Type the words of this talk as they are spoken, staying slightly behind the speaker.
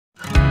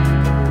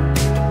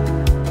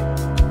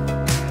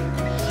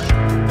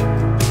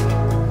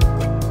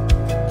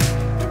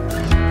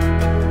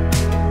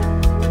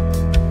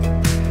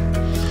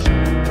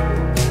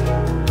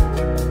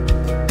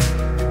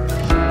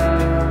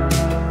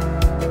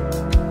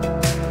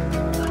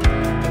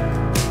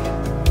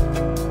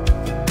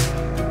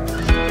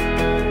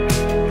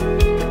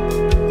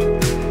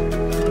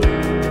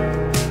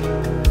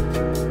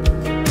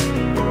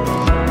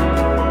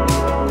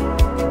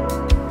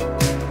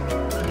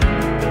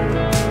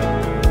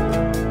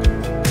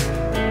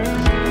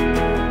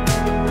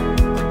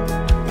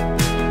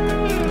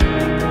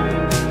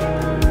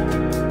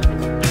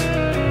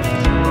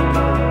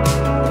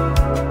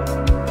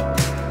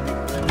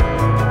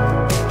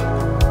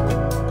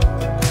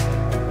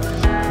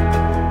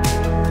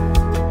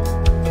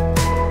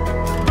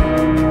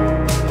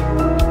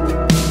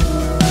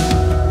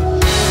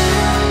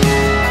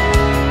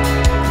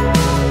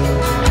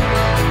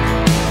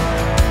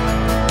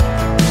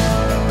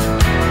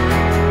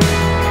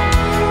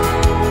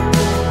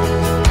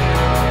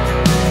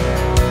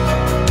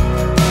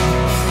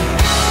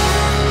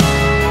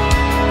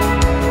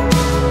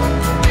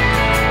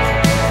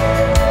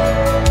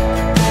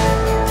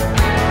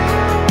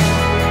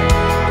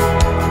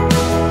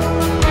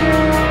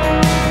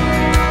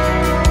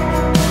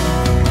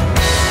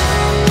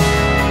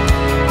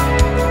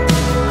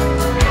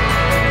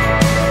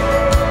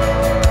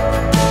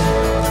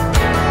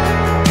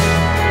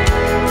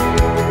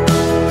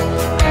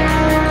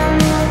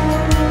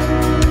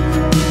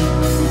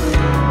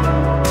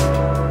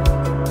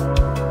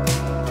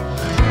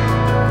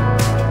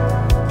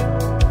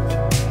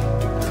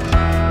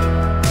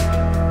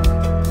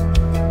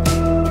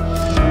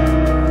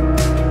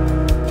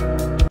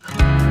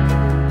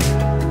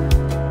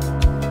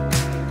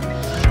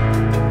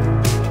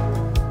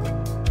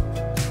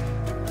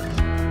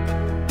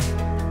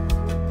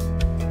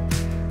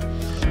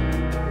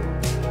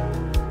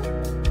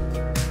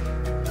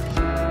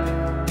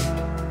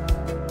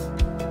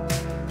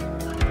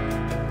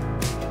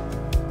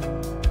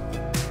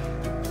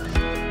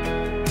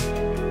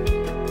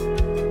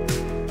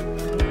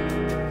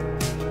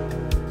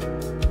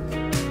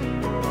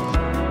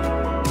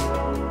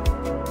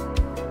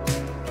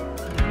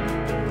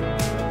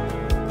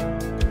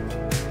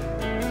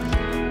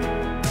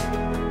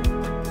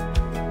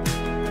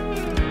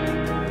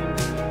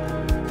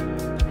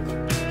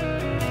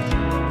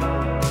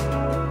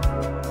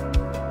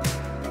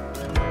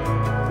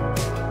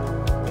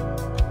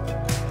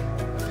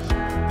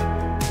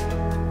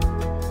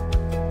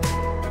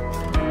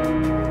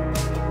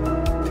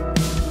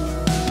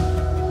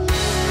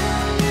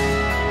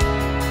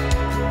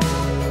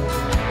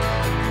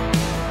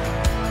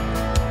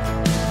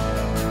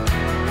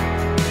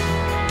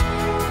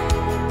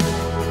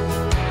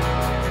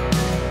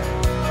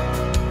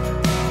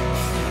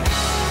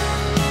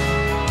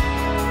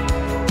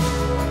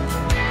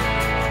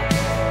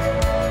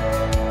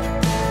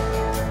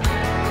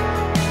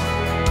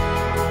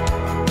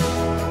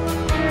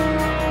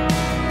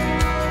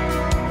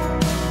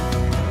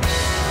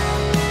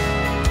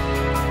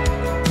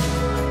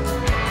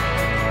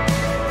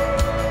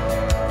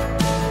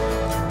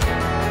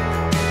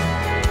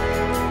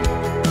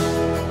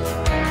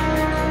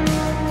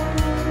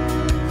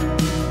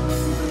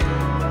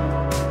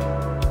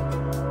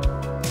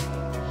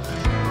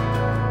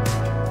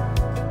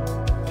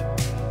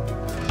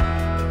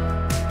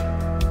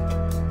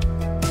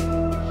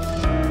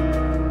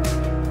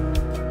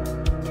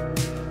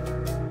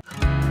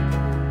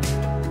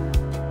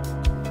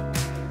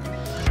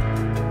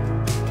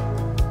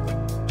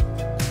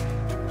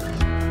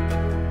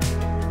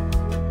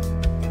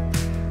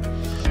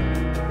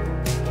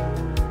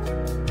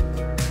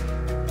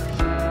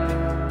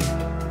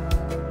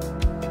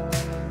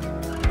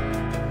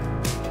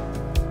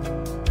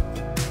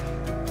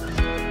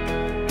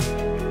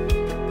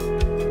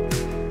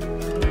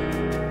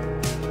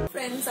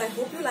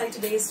like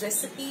today's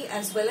recipe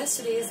as well as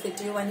today's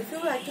video, and if you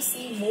would like to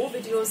see more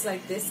videos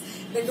like this,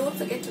 then don't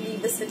forget to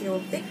leave this video a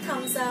big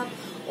thumbs up.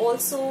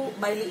 Also,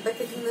 by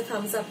clicking the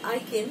thumbs up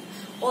icon.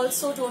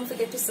 Also, don't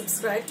forget to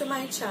subscribe to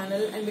my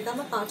channel and become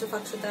a part of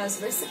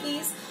Akshata's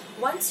recipes.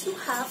 Once you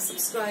have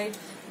subscribed,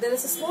 there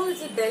is a small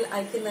little bell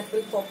icon that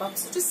will pop up,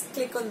 so just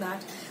click on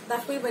that.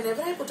 That way,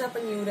 whenever I put up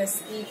a new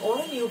recipe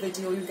or a new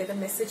video, you get a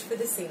message for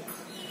the same.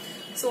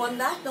 So on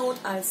that note,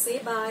 I'll say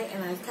bye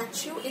and I'll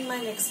catch you in my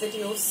next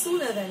video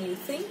sooner than you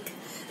think.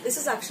 This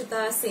is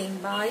Akshata saying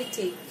bye,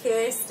 take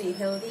care, stay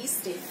healthy,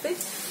 stay fit,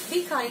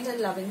 be kind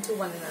and loving to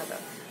one another.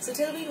 So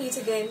till we meet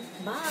again,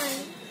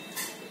 bye.